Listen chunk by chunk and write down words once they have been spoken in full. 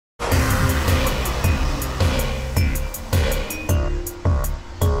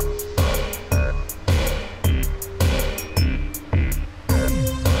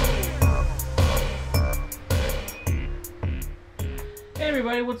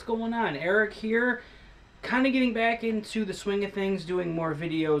what's going on? Eric here. Kind of getting back into the swing of things, doing more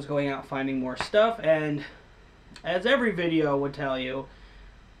videos, going out finding more stuff, and as every video would tell you,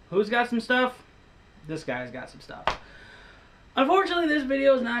 who's got some stuff? This guy's got some stuff. Unfortunately, this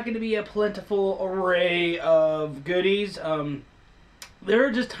video is not going to be a plentiful array of goodies. There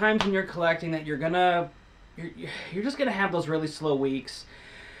are just times when you're collecting that you're just gonna have those really slow weeks.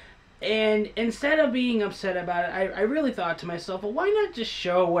 And instead of being upset about it, I really thought to myself, well, why not just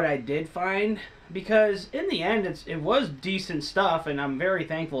show what I did find? Because in the end, it was decent stuff, and I'm very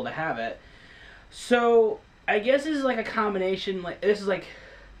thankful to have it. So I guess this is like a combination. This is like,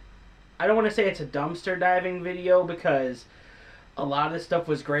 I don't want to say it's a dumpster diving video because a lot of this stuff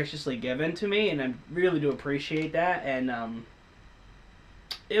was graciously given to me, and I really do appreciate that. And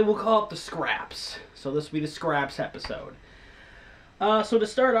it will call it the scraps. So this will be the scraps episode. So to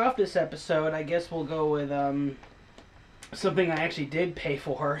start off this episode, I guess we'll go with something I actually did pay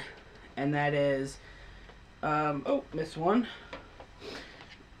for, and that is, oh, missed one.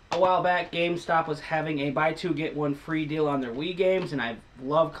 A while back, GameStop was having a buy two, get one free deal on their Wii games, and I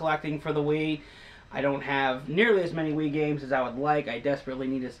love collecting for the Wii. I don't have nearly as many Wii games as I would like. I desperately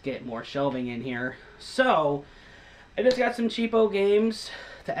need to get more shelving in here. So, I just got some cheapo games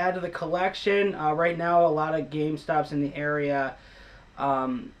to add to the collection. Right now, a lot of GameStops in the area, they're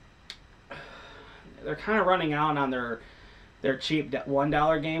kind of running out on their cheap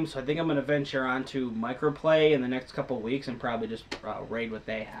 $1 games, so I think I'm going to venture onto Microplay in the next couple of weeks and probably just raid what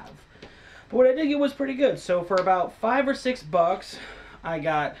they have. But what I did get was pretty good. So for about $5 or $6, I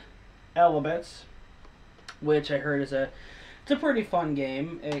got Elebits, which I heard is it's a pretty fun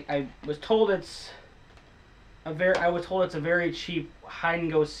game. I was told it's a very cheap hide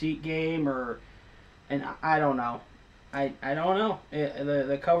and go seek game, and I don't know. I don't know.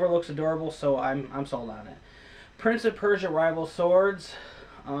 The cover looks adorable, so I'm sold on it. Prince of Persia: Rival Swords.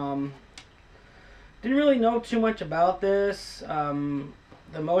 Didn't really know too much about this.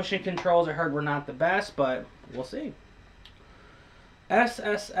 The motion controls I heard were not the best, but we'll see.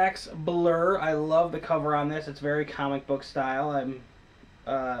 SSX Blur. I love the cover on this. It's very comic book style.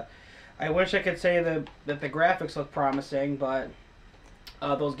 I wish I could say that the graphics look promising, but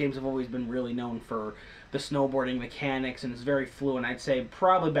those games have always been really known for the snowboarding mechanics, and it's very fluent. I'd say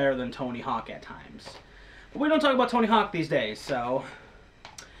probably better than Tony Hawk at times. But we don't talk about Tony Hawk these days, so.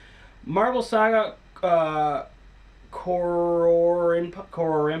 Marvel Saga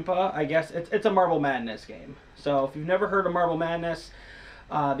Kororimpa, I guess. It's a Marble Madness game. So if you've never heard of Marble Madness,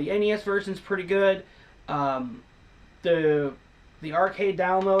 the NES version's pretty good. The arcade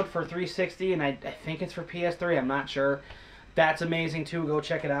download for 360, and I think it's for PS3, I'm not sure. That's amazing too, go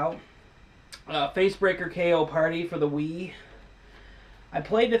check it out. Facebreaker KO Party for the Wii. I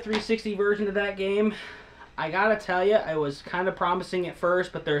played the 360 version of that game. I gotta tell you, I was kind of promising at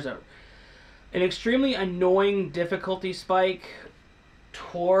first, but there's an extremely annoying difficulty spike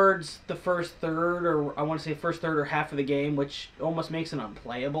towards the first third, or I want to say first third or half of the game, which almost makes it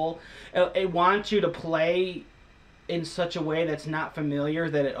unplayable. It wants you to play in such a way that's not familiar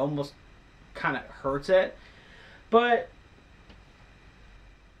that it almost kind of hurts it. But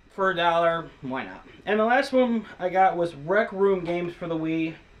for $1, why not? And the last one I got was Rec Room Games for the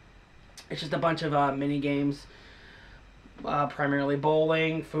Wii. It's just a bunch of mini games, primarily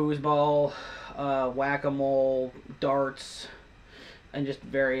bowling, foosball, whack-a-mole, darts, and just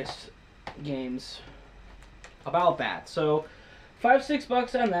various games about that. So $5,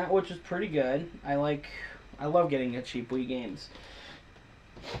 $6 on that, which is pretty good. I love getting the cheap Wii games,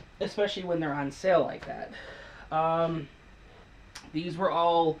 especially when they're on sale like that. These were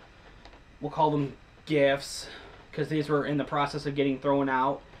all, we'll call them gifts, because these were in the process of getting thrown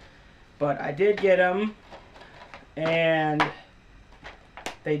out. But I did get them, and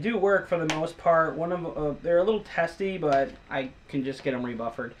they do work for the most part. They're a little testy, but I can just get them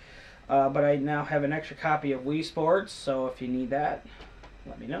rebuffered. But I now have an extra copy of Wii Sports, so if you need that,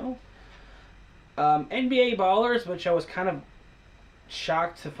 let me know. NBA Ballers, which I was kind of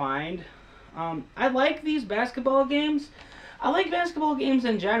shocked to find. I like these basketball games. I like basketball games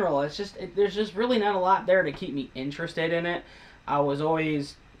in general. It's just there's just really not a lot there to keep me interested in it. I was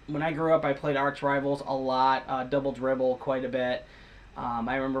always, when I grew up, I played Arch Rivals a lot, Double Dribble quite a bit.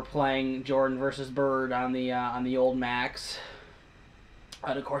 I remember playing Jordan versus Bird on the old Macs.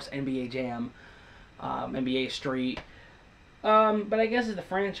 And of course, NBA Jam, NBA Street. But I guess as the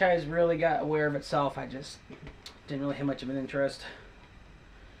franchise really got aware of itself, I just didn't really have much of an interest.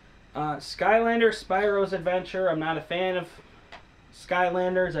 Skylander Spyro's Adventure. I'm not a fan of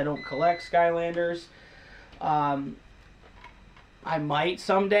Skylanders. I don't collect Skylanders. I might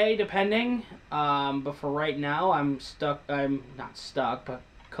someday, depending. But for right now, I'm not stuck, but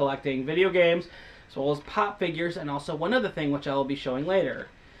collecting video games, as well as pop figures, and also one other thing which I will be showing later.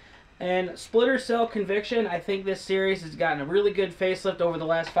 And Splinter Cell Conviction, I think this series has gotten a really good facelift over the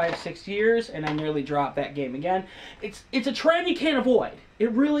last 5-6 years, and I nearly dropped that game again. It's a trend you can't avoid.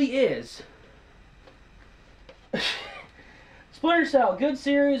 It really is. Splinter Cell, good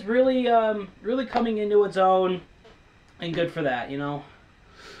series, really really coming into its own, and good for that, you know.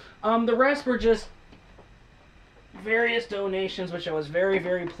 The rest were just various donations, which I was very,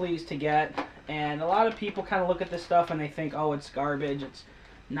 very pleased to get. And a lot of people kind of look at this stuff and they think, oh, it's garbage, it's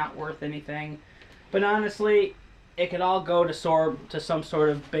not worth anything. But honestly, it could all go to some sort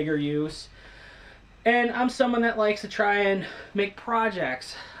of bigger use. And I'm someone that likes to try and make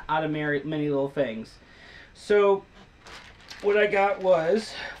projects out of many little things. So what I got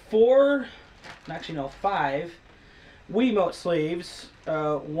was 5 Wiimote sleeves.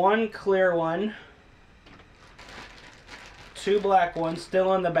 1 clear one, 2 black ones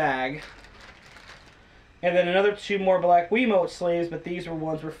still in the bag, and then another 2 more black Wiimote sleeves, but these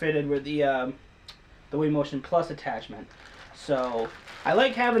were fitted with the WiiMotion Plus attachment. So I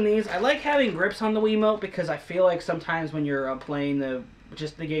like having these. I like having grips on the Wiimote because I feel like sometimes when you're playing the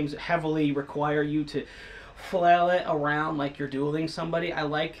games that heavily require you to flail it around like you're dueling somebody, I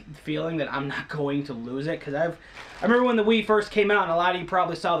like the feeling that I'm not going to lose it, because I remember when the Wii first came out, and a lot of you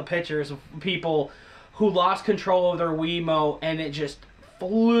probably saw the pictures of people who lost control of their Wiimote and it just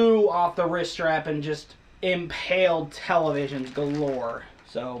flew off the wrist strap and just impaled televisions galore.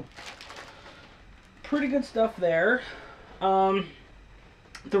 So pretty good stuff there. The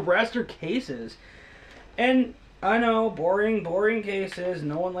rest are cases, and I know, boring cases,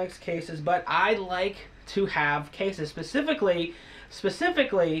 no one likes cases, but I like to have cases, specifically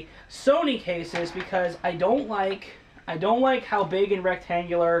Sony cases, because I don't like how big and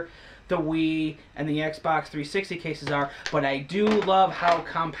rectangular the Wii and the Xbox 360 cases are, but I do love how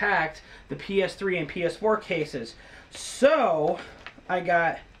compact the PS3 and PS4 cases. So I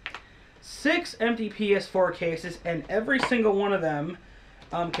got 6 empty PS4 cases, and every single one of them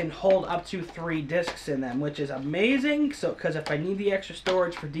can hold up to 3 discs in them, which is amazing. So, because if I need the extra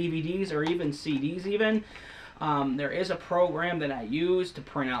storage for DVDs or even CDs even, there is a program that I use to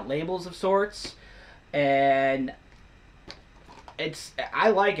print out labels of sorts, and I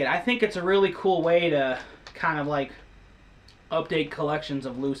like it. I think it's a really cool way to kind of like update collections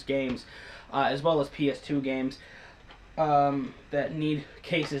of loose games, as well as PS2 games that need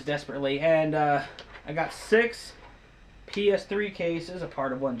cases desperately. And I got 6 PS3 cases. A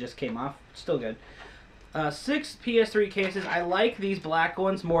part of one just came off. Still good. 6 PS3 cases. I like these black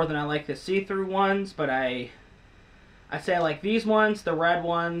ones more than I like the see-through ones, but I say I like these ones, the red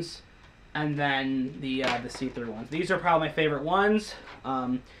ones, and then the see-through ones. These are probably my favorite ones.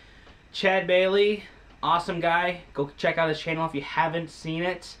 Chad Bailey, awesome guy. Go check out his channel if you haven't seen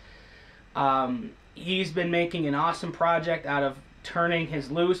it. He's been making an awesome project out of turning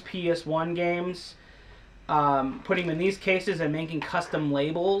his loose PS1 games, putting them in these cases and making custom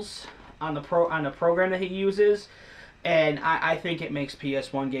labels on the program that he uses. And I think it makes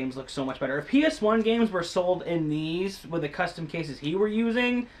PS1 games look so much better. If PS1 games were sold in these with the custom cases he were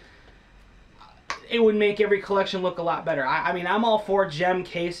using, it would make every collection look a lot better. I mean, I'm all for gem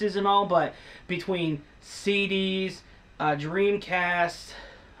cases and all, but between CDs, Dreamcast,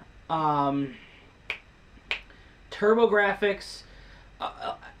 TurboGrafx,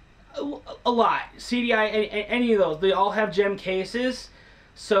 a lot. CDI, any of those, they all have gem cases.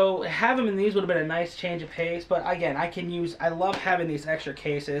 So having them in these would have been a nice change of pace. But again, I love having these extra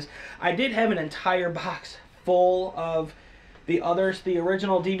cases. I did have an entire box full of the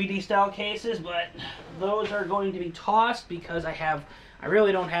original DVD style cases, but those are going to be tossed because I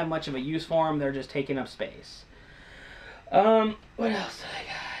really don't have much of a use for them. They're just taking up space. What else did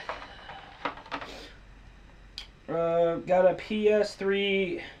I got? Got a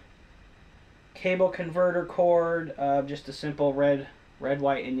PS3 cable converter cord, just a simple red,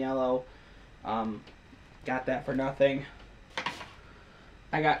 white, and yellow. Got that for nothing.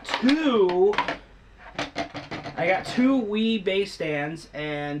 I got two Wii base stands,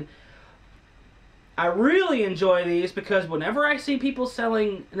 and I really enjoy these because whenever I see people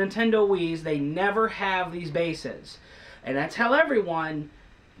selling Nintendo Wiis, they never have these bases. And I tell everyone,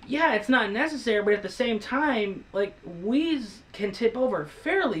 yeah, it's not necessary, but at the same time, like, Wiis can tip over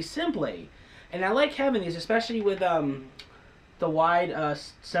fairly simply. And I like having these, especially with the wide,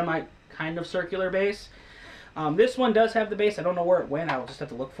 semi kind of circular base. This one does have the base. I don't know where it went. I'll just have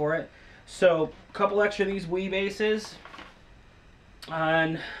to look for it. So, a couple extra of these Wii bases.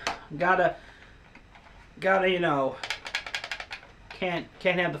 And gotta, you know, can't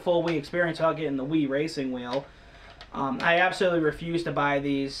have the full Wii experience without getting the Wii racing wheel. I absolutely refuse to buy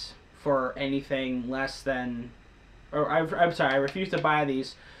these for anything less than, I'm sorry, I refuse to buy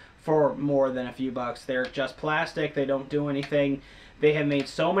these for more than a few bucks. They're just plastic. They don't do anything. They have made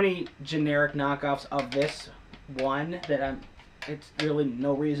so many generic knockoffs of this one that it's really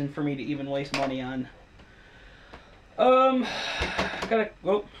no reason for me to even waste money on.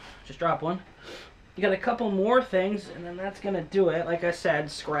 Just drop one. You got a couple more things, and then that's gonna do it. Like I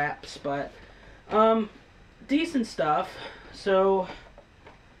said, scraps, but decent stuff. So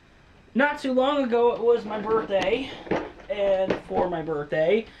not too long ago, it was my birthday, and for my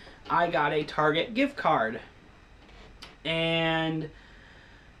birthday, I got a Target gift card. And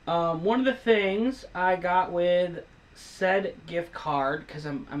one of the things I got with said gift card, because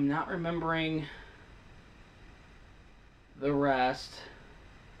I'm not remembering the rest.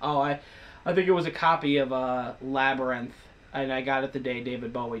 Oh, I think it was a copy of Labyrinth, and I got it the day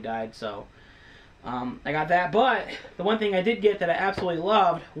David Bowie died, so I got that. But the one thing I did get that I absolutely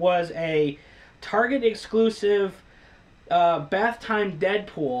loved was a Target exclusive bath time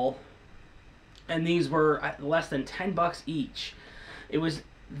Deadpool, and these were less than $10 each. It was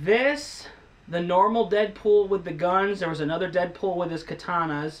this, the normal Deadpool with the guns. There was another Deadpool with his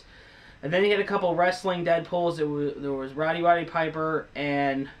katanas, and then he had a couple wrestling Deadpools. There was Roddy Piper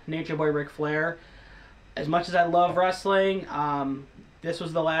and Nature Boy Ric Flair. As much as I love wrestling, this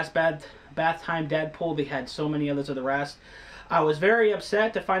was the last bath time Deadpool. They had so many others of the rest. I was very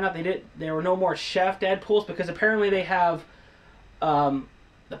upset to find out there were no more Chef Deadpools, because apparently they have the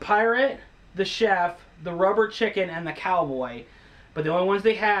Pirate, the Chef, the Rubber Chicken, and the Cowboy. But the only ones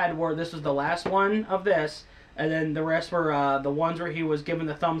they had were, this was the last one of this, and then the rest were the ones where he was giving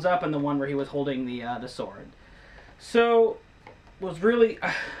the thumbs up and the one where he was holding the sword. So, was really,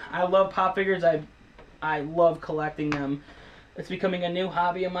 I love pop figures. I love collecting them. It's becoming a new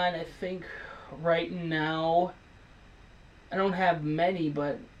hobby of mine. I think right now, I don't have many,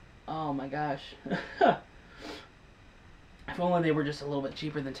 but oh my gosh. If only they were just a little bit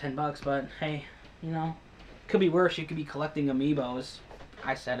cheaper than $10, but hey, you know, could be worse. You could be collecting amiibos.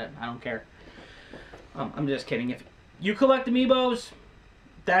 I said it. I don't care. I'm just kidding. If you collect amiibos,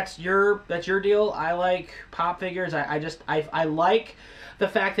 that's your deal. I like pop figures. I like the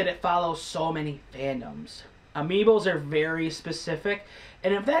fact that it follows so many fandoms. Amiibos are very specific,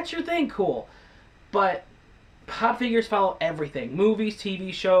 and if that's your thing, cool. But pop figures follow everything: movies,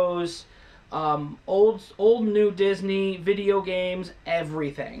 TV shows, old new Disney, video games,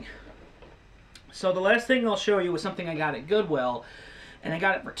 everything. So the last thing I'll show you was something I got at Goodwill, and I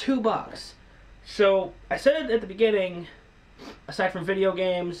got it for $2. So I said at the beginning, aside from video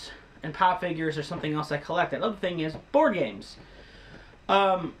games and pop figures, there's something else I collect. The other thing is board games.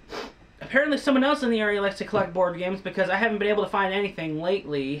 Apparently someone else in the area likes to collect board games, because I haven't been able to find anything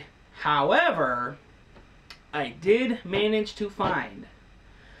lately. However, I did manage to find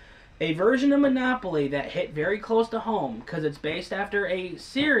a version of Monopoly that hit very close to home, because it's based after a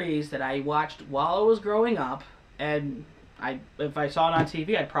series that I watched while I was growing up, and if I saw it on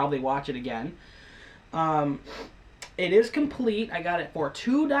TV, I'd probably watch it again. It is complete. I got it for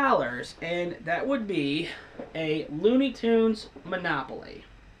 $2, and that would be a Looney Tunes Monopoly.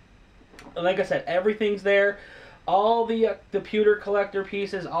 Like I said, everything's there. All the pewter collector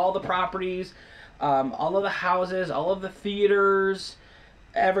pieces, all the properties, all of the houses, all of the theaters,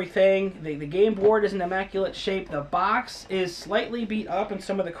 everything. The game board is in immaculate shape. The box is slightly beat up in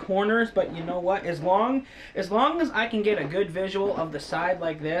some of the corners, but you know what? As long as I can get a good visual of the side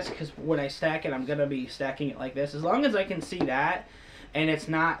like this, because when I stack it, I'm going to be stacking it like this. As long as I can see that, and it's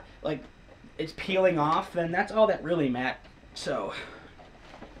not like it's peeling off, then that's all that really matters. So,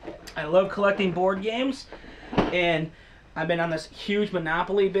 I love collecting board games, and I've been on this huge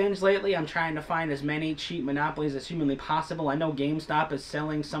Monopoly binge lately. I'm trying to find as many cheap Monopolies as humanly possible. I know GameStop is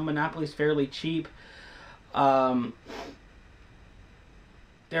selling some Monopolies fairly cheap. There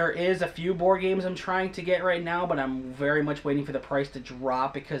is a few board games I'm trying to get right now, but I'm very much waiting for the price to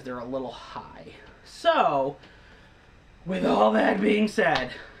drop because they're a little high. So, with all that being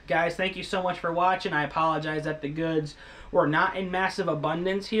said, guys, thank you so much for watching. I apologize that the goods were not in massive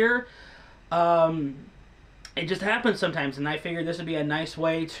abundance here. It just happens sometimes, and I figured this would be a nice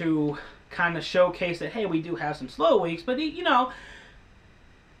way to kind of showcase that, hey, we do have some slow weeks, but, you know,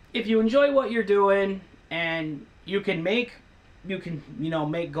 if you enjoy what you're doing and you can make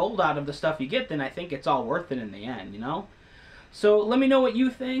gold out of the stuff you get, then I think it's all worth it in the end, you know? So let me know what you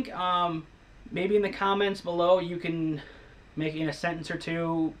think. Maybe in the comments below you can make in a sentence or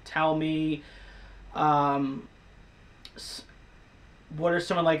two, tell me what are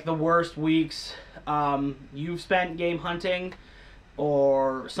some of like the worst weeks you've spent game hunting,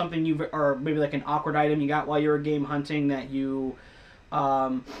 or something or maybe like an awkward item you got while you were game hunting that you,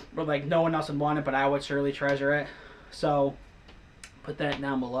 or like no one else would want it, but I would surely treasure it. So put that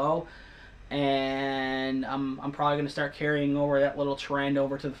down below. And I'm probably going to start carrying over that little trend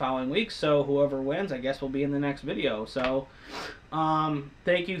over to the following week. So whoever wins, I guess, will be in the next video. So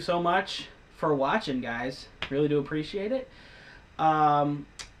thank you so much for watching, guys. Really do appreciate it. And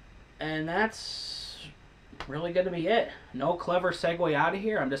that's really going to be it. No clever segue out of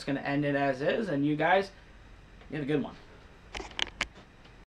here. I'm just going to end it as is. And you guys, you have a good one.